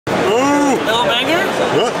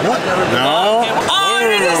What? No. Oh,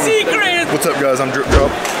 it's a secret! What's up, guys? I'm Drip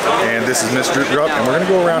Drop, and this is Miss Drip Drop, and we're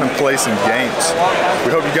gonna go around and play some games.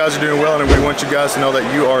 We hope you guys are doing well, and we want you guys to know that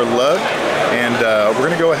you are loved. And we're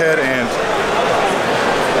gonna go ahead and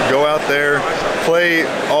go out there, play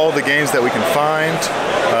all the games that we can find,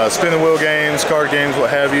 spin the wheel games, card games, what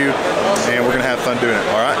have you, and we're gonna have fun doing it.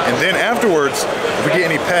 All right. And then afterwards, if we get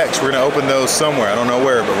any packs, we're gonna open those somewhere. I don't know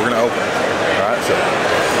where, but we're gonna open it. All right. So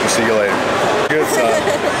we'll see you later. Good side.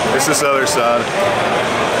 It's this other side.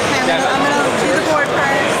 Okay, I'm gonna do the board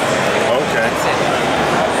first. Okay.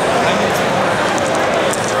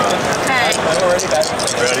 Okay.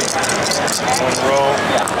 Ready? On the roll.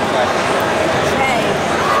 Okay.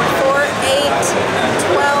 4, 8,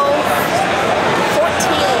 12,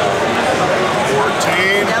 14.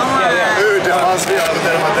 14. Dude, honestly, I put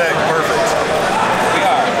that on my deck. Perfect.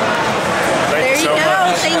 There you go.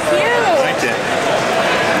 Thank you. Thank you.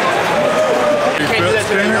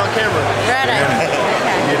 On camera. Ready. Okay.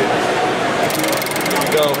 Get it.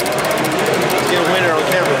 Go. Get a winner on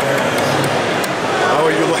camera.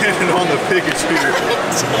 Oh, you landed on the Pikachu.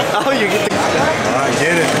 Oh, you get the... I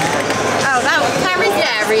get it. Oh, that was camera?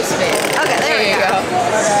 Yeah, respin. Okay, there you go.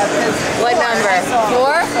 What number?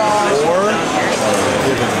 4? 4.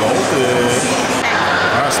 Giving voltage.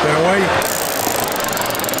 Alright, spin away.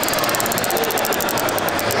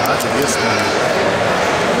 That's a good spin.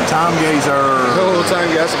 Time gazer. Oh, time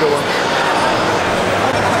gazer. That's a good one.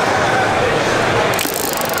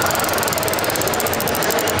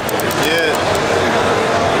 Yeah.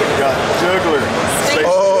 Got juggler.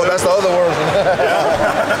 Oh, that's the other word.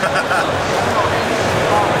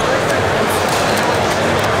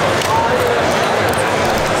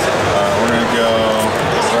 We're gonna go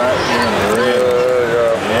right here in the red.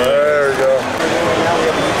 There we go.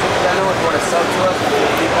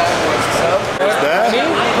 What's that?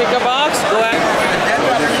 Pick a box, go ahead.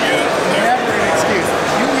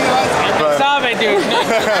 Stop it, dude.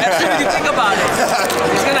 That's what you think about it.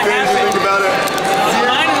 It's gonna happen. Think about it.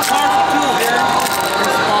 Mine is hard to do.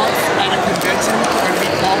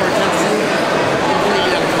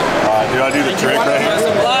 Do I do the trick right here? Press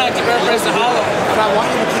the black, you better press the hollow. But I want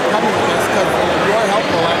you to keep coming with this because you are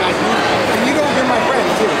helpful and I need you. And you don't get my friend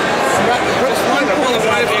too. You got the first one. Cool, it's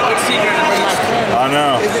gonna be a good secret. I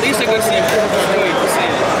know. At least a good secret.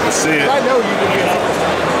 Let's see it. I know you can do it.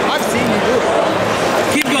 I've seen you do it.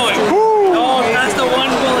 Keep going. Woo. Oh, that's the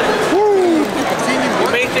one bullet. Woo. I've seen you You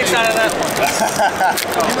work. made things out of that one. You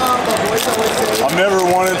know how the boys always say, I've never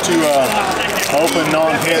wanted to open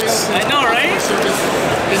non-hits. I know, right?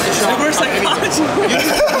 Super psychology.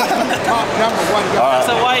 top number one guy. That's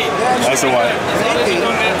a white. That's a white.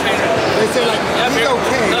 They say like, he's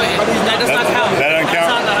okay, but he's That not. does not count. That doesn't count?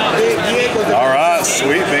 That's not the house. Diego's a All right,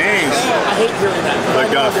 sweet beans. I hate hearing that. They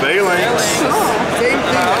got phalanx. Same thing.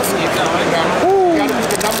 You gotta be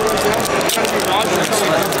the number one guy. You gotta be Roger.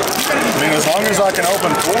 I mean, as long as I can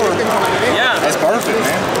open 4, Yeah, that's perfect,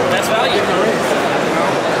 man. that's value.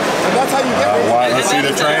 And that's how you get it. Wow, let's see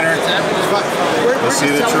the trainer. But Let's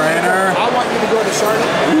see the trainer. I want you to go to Charlotte.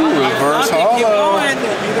 Ooh, reverse Keep hollow. going.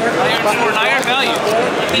 Iron value.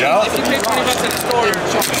 Yeah. If you pay $20 at the store, you're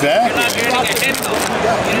not Exactly. earning a hit though.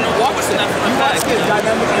 You don't know what was in that from the pack.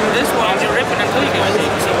 This one, you're ripping until you get it.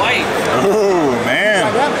 It's a white. Ooh,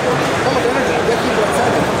 man.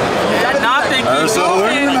 Nothing. There's Keep a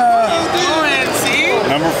going. Luna. Keep going. See?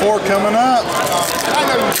 Number 4 coming up.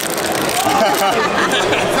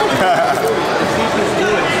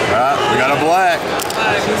 Alright, we got a black.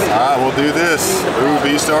 Alright, we'll do this. Ooh,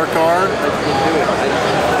 V-Star card.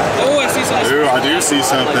 Oh, I see something. Ooh, I do see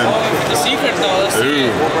something. The secret though. Let's see.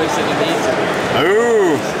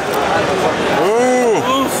 Ooh. Ooh.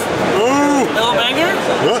 Oof. Ooh. Little banger?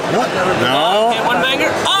 What? No. Okay, one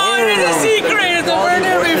banger. Oh, it is a secret. It's a weird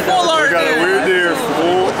deer full art. We got a weird deer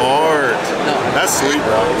full art. That's sweet,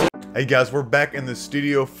 bro. Hey guys, we're back in the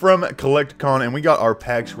studio from Collect-A-Con, and we got our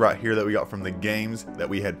packs right here that we got from the games that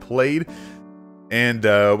we had played. And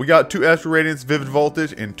we got 2 Astral Radiance, Vivid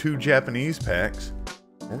Voltage, and 2 Japanese packs.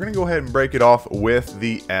 We're going to go ahead and break it off with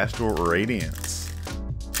the Astral Radiance.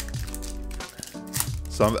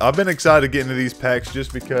 So I've been excited to get into these packs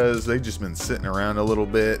just because they've just been sitting around a little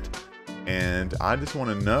bit. And I just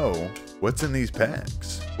want to know what's in these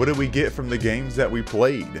packs. What did we get from the games that we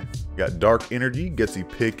played? We got Dark Energy, Gutsy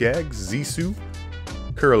Pickaxe, Zisu,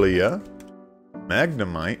 Curlia,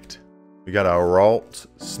 Magnemite. We got our Ralt,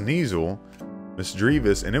 Sneasel, Miss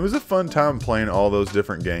Drevis, and it was a fun time playing all those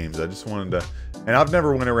different games. I just wanted to, and I've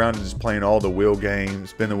never went around and just playing all the wheel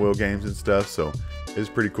games, spin the wheel games and stuff, so it was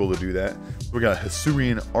pretty cool to do that. We got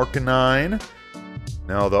Hisuian Arcanine.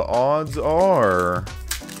 Now the odds are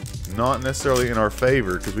not necessarily in our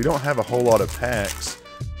favor because we don't have a whole lot of packs.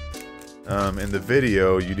 In the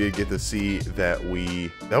video, you did get to see that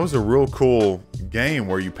that was a real cool game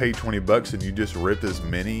where you paid 20 bucks and you just ripped as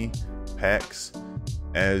many packs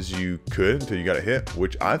as you could until you got a hit,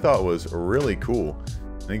 which I thought was really cool.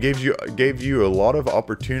 And it gave you a lot of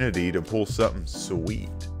opportunity to pull something sweet.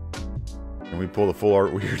 And we pull the full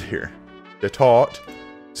art weird here. Detot,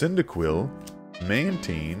 Cyndaquil,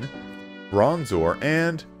 Mantine, Bronzor,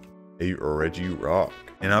 and a Regirock.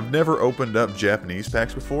 And I've never opened up Japanese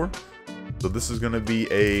packs before, so this is going to be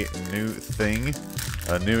a new thing,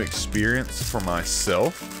 a new experience for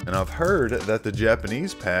myself. And I've heard that the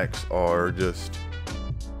Japanese packs are just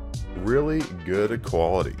really good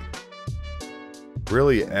quality.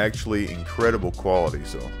 Really, actually incredible quality.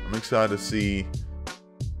 So I'm excited to see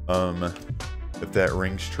if that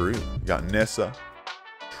rings true. We got Nessa,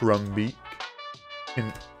 Trumbeak,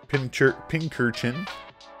 Pinkerton,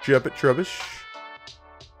 Juppet Trubbish,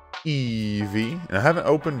 Eevee, and I haven't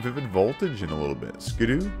opened Vivid Voltage in a little bit.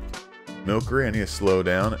 Skidoo, Milcery, I need to slow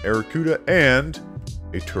down, Arrokuda, and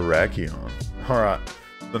a Terrakion. Alright,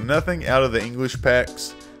 so nothing out of the English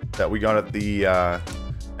packs that we got at the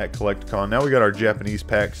at Collect-A-Con. Now we got our Japanese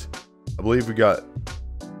packs. I believe we got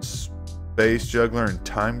Space Juggler and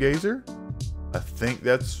Time Gazer. I think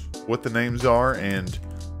that's what the names are, and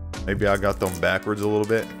maybe I got them backwards a little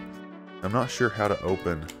bit. I'm not sure how to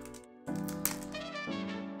open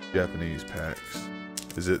Japanese packs.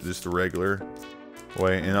 Is it just the regular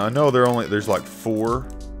way? And I know there's like 5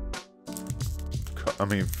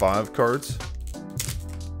 cards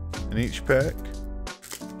in each pack.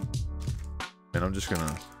 And I'm just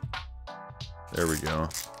gonna, there we go.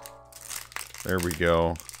 There we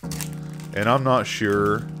go. And I'm not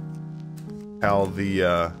sure how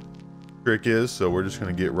the trick is, so we're just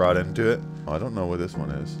gonna get right into it. Oh, I don't know what this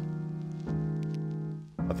one is.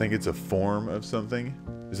 I think it's a form of something.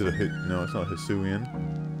 Is it a no, it's not a Hisuian.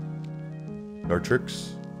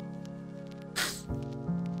 Dartrix.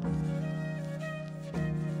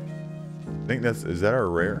 I think is that our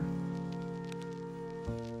rare?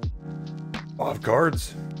 5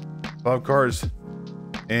 cards. 5 cards.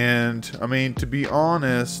 And, I mean, to be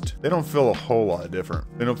honest, they don't feel a whole lot different.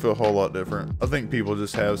 They don't feel a whole lot different. I think people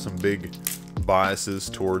just have some big biases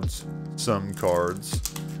towards some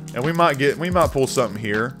cards. And we might pull something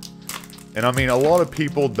here. And, I mean, a lot of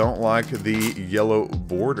people don't like the yellow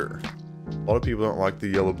border. A lot of people don't like the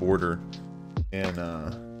yellow border in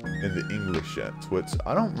the English sets, which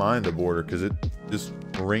I don't mind the border because it just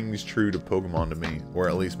rings true to Pokemon to me, or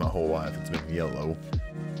at least my whole life it's been yellow.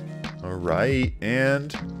 All right,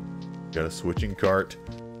 and got a switching cart.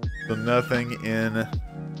 So nothing in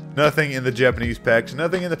the Japanese packs,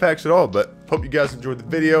 nothing in the packs at all. But hope you guys enjoyed the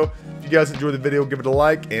video. If you guys enjoyed the video, give it a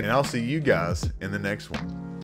like, and I'll see you guys in the next one.